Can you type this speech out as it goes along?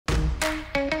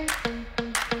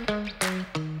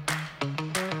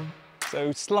So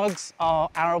slugs are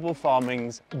arable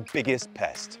farming's biggest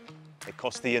pest. It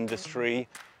costs the industry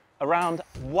around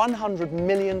 £100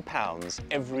 million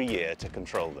every year to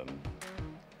control them.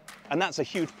 And that's a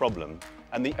huge problem.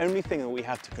 And the only thing that we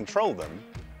have to control them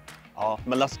are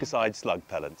molluscicide slug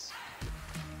pellets.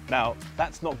 Now,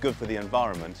 that's not good for the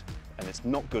environment, and it's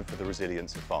not good for the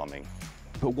resilience of farming.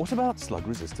 But what about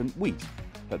slug-resistant wheat?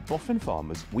 At BOFIN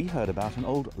Farmers, we heard about an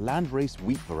old landrace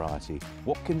wheat variety,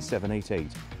 Watkins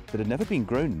 788, that had never been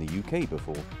grown in the UK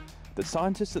before, that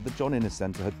scientists at the John Innes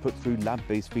Centre had put through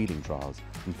lab-based feeding trials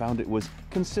and found it was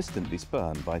consistently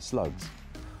spurned by slugs.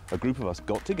 A group of us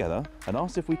got together and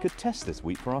asked if we could test this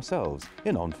wheat for ourselves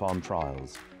in on-farm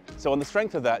trials. So on the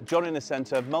strength of that, John Innes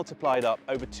Centre multiplied up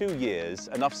over 2 years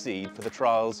enough seed for the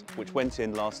trials which went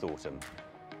in last autumn.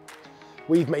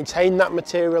 We've maintained that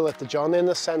material at the John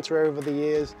Innes Centre over the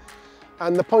years,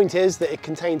 and the point is that it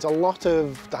contains a lot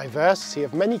of diversity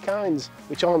of many kinds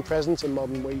which aren't present in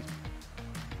modern wheat.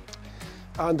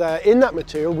 And in that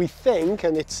material we think,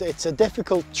 and it's a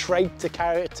difficult trait to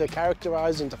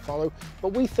characterise and to follow,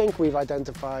 but we think we've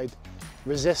identified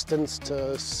resistance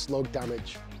to slug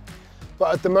damage.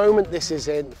 But at the moment this is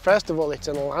first of all it's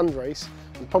in a landrace,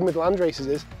 and the problem with landraces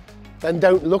is they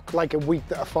don't look like a wheat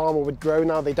that a farmer would grow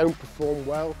now. They don't perform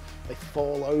well, they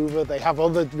fall over, they have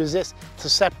other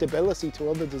susceptibility to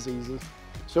other diseases.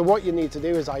 So what you need to do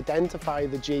is identify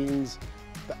the genes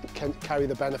that can carry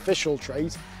the beneficial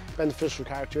trait, beneficial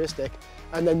characteristic,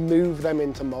 and then move them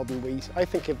into modern wheat. I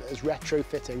think of it as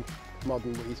retrofitting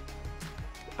modern wheat.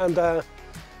 And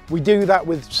we do that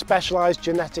with specialised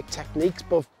genetic techniques,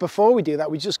 but before we do that,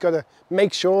 we just got to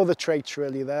make sure the trait's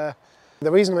really there. The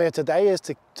reason we're here today is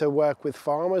to work with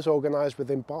farmers organised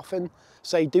within BOFIN,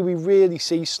 say, do we really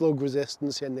see slug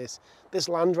resistance in this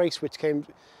landrace which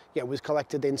was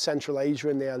collected in Central Asia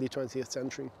in the early 20th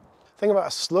century. The thing about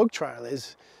a slug trial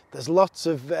is there's lots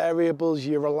of variables.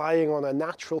 You're relying on a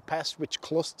natural pest which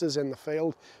clusters in the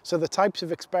field, so the types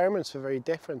of experiments are very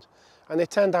different. And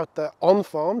it turned out that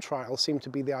on-farm trials seem to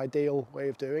be the ideal way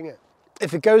of doing it.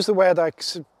 If it goes the way I'd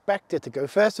expect it to go,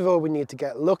 first of all we need to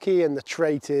get lucky and the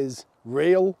trait is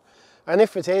real, and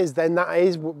if it is, then that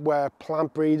is where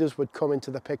plant breeders would come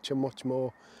into the picture much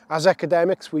more. As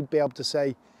academics we'd be able to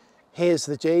say, here's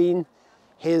the gene,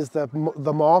 here's the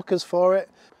markers for it.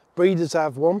 Breeders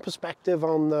have one perspective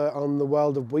on the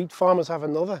world of wheat, farmers have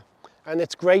another, and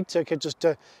it's great to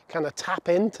kind of tap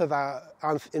into that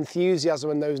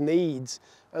enthusiasm and those needs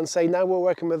and say, now we're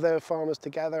working with the farmers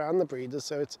together and the breeders,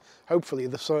 so it's hopefully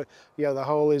the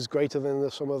whole is greater than the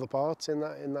sum of the parts in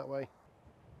that way.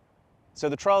 So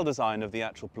the trial design of the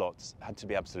actual plots had to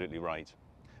be absolutely right.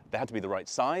 They had to be the right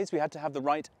size, we had to have the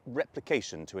right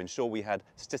replication to ensure we had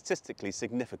statistically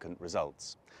significant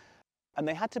results. And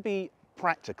they had to be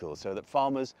practical so that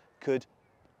farmers could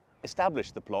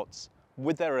establish the plots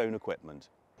with their own equipment.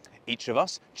 Each of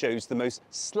us chose the most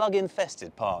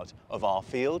slug-infested part of our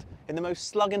field in the most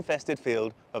slug-infested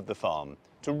field of the farm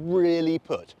to really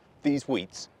put these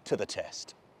wheats to the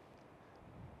test.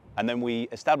 And then we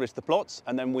established the plots,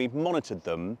 and then we monitored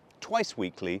them twice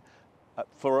weekly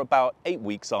for about 8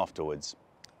 weeks afterwards,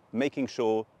 making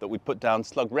sure that we put down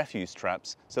slug refuse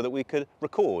traps so that we could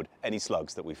record any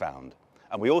slugs that we found.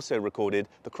 And we also recorded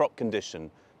the crop condition,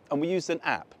 and we used an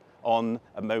app on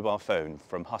a mobile phone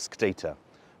from Husk Data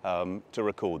to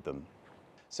record them.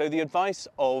 So the advice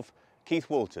of Keith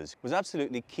Walters was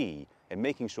absolutely key in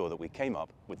making sure that we came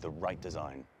up with the right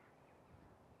design.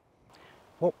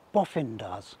 What BOFIN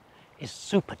does is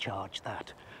supercharge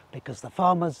that, because the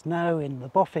farmers now in the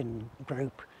BOFIN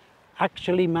group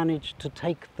actually manage to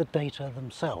take the data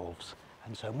themselves.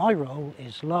 And so my role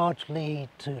is largely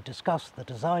to discuss the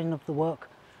design of the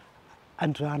work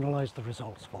and to analyse the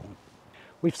results for them.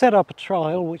 We've set up a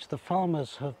trial which the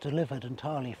farmers have delivered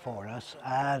entirely for us,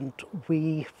 and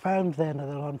we found then that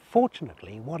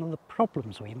unfortunately one of the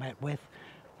problems we met with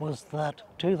was that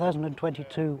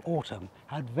 2022 autumn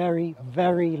had very,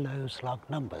 very low slug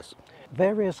numbers.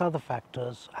 Various other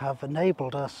factors have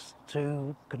enabled us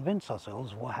to convince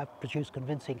ourselves, or have produced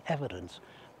convincing evidence,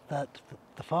 that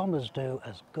the farmers do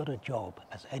as good a job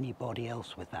as anybody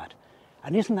else with that.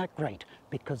 And isn't that great?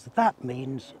 Because that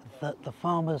means that the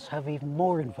farmers have even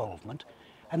more involvement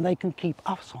and they can keep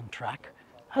us on track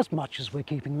as much as we're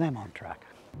keeping them on track.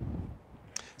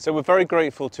 So we're very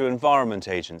grateful to Environment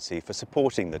Agency for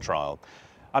supporting the trial.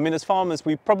 I mean, as farmers,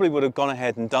 we probably would have gone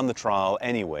ahead and done the trial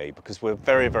anyway because we're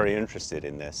very, very interested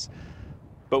in this.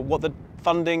 But what the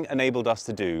funding enabled us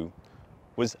to do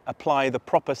was apply the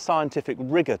proper scientific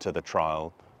rigour to the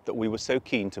trial that we were so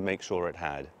keen to make sure it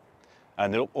had.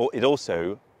 And it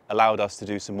also allowed us to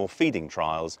do some more feeding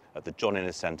trials at the John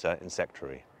Innes Centre in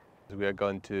Secretary. We are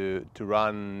going to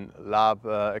run lab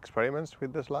experiments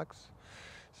with the slugs.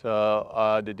 So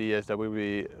the idea is that we will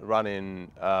be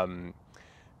running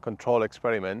control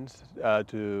experiments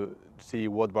to see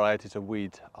what varieties of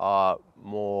wheat are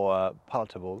more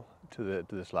palatable to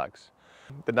the slugs.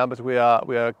 The numbers we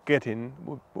are getting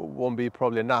won't be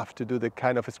probably enough to do the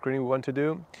kind of screening we want to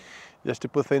do. Just to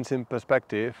put things in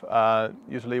perspective,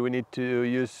 usually we need to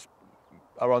use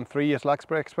around 3 slugs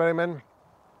per experiment.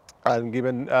 And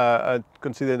given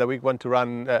considering that we want to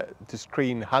run to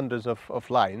screen hundreds of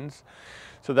lines,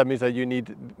 so that means that you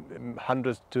need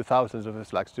hundreds to thousands of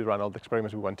slugs to run all the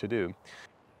experiments we want to do.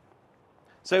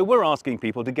 So we're asking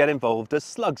people to get involved as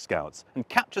slug scouts and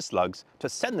capture slugs to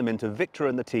send them into Victor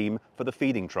and the team for the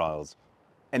feeding trials.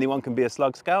 Anyone can be a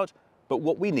slug scout, but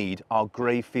what we need are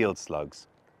grey field slugs.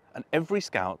 And every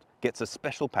scout gets a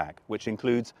special pack, which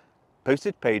includes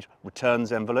postage page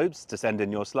returns envelopes to send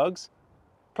in your slugs,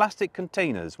 plastic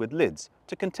containers with lids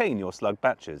to contain your slug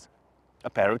batches,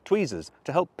 a pair of tweezers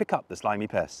to help pick up the slimy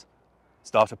pests,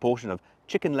 starter portion of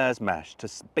chicken layers mash to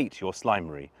bait your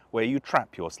slimery where you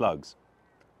trap your slugs,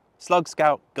 Slug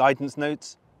Scout guidance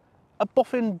notes, a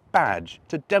BOFIN badge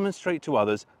to demonstrate to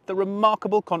others the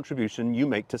remarkable contribution you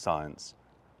make to science,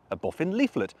 a BOFIN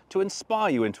leaflet to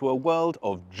inspire you into a world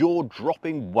of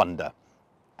jaw-dropping wonder,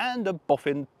 and a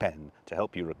BOFIN pen to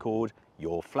help you record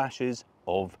your flashes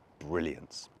of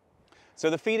brilliance. So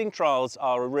the feeding trials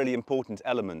are a really important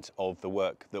element of the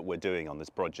work that we're doing on this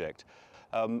project.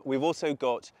 We've also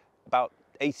got about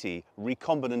 80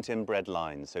 recombinant inbred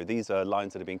lines. So these are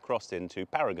lines that have been crossed into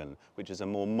Paragon, which is a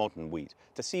more modern wheat,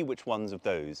 to see which ones of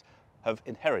those have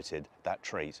inherited that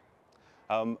trait.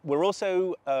 We're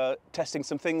also testing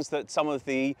some things that some of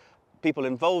the people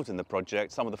involved in the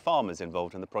project, some of the farmers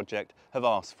involved in the project, have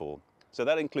asked for. So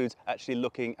that includes actually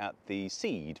looking at the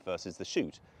seed versus the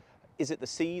shoot. Is it the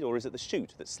seed or is it the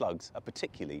shoot that slugs are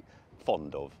particularly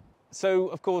fond of? So,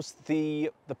 of course, the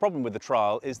problem with the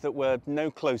trial is that we're no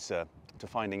closer to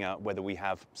finding out whether we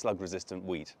have slug-resistant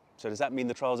wheat. So does that mean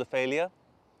the trial's a failure?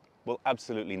 Well,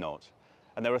 absolutely not.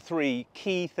 And there are 3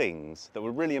 key things that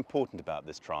were really important about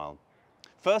this trial.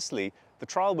 Firstly, the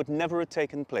trial would never have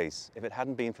taken place if it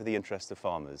hadn't been for the interest of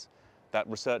farmers. That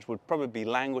research would probably be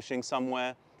languishing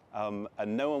somewhere, and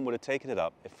no one would have taken it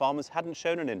up if farmers hadn't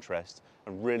shown an interest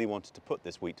and really wanted to put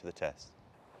this wheat to the test.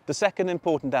 The second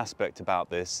important aspect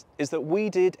about this is that we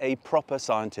did a proper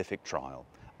scientific trial,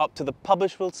 up to the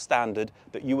publishable standard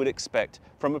that you would expect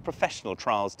from a professional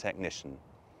trials technician.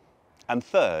 And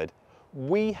third,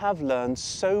 we have learned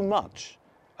so much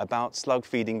about slug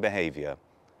feeding behaviour,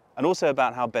 and also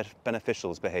about how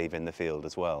beneficials behave in the field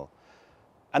as well.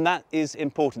 And that is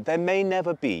important. There may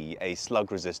never be a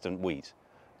slug-resistant wheat,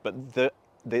 but the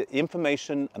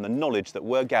information and the knowledge that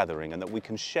we're gathering and that we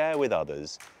can share with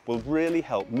others will really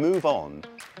help move on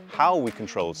how we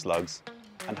control slugs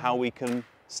and how we can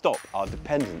stop our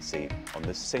dependency on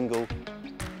this single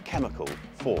chemical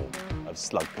form of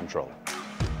slug control.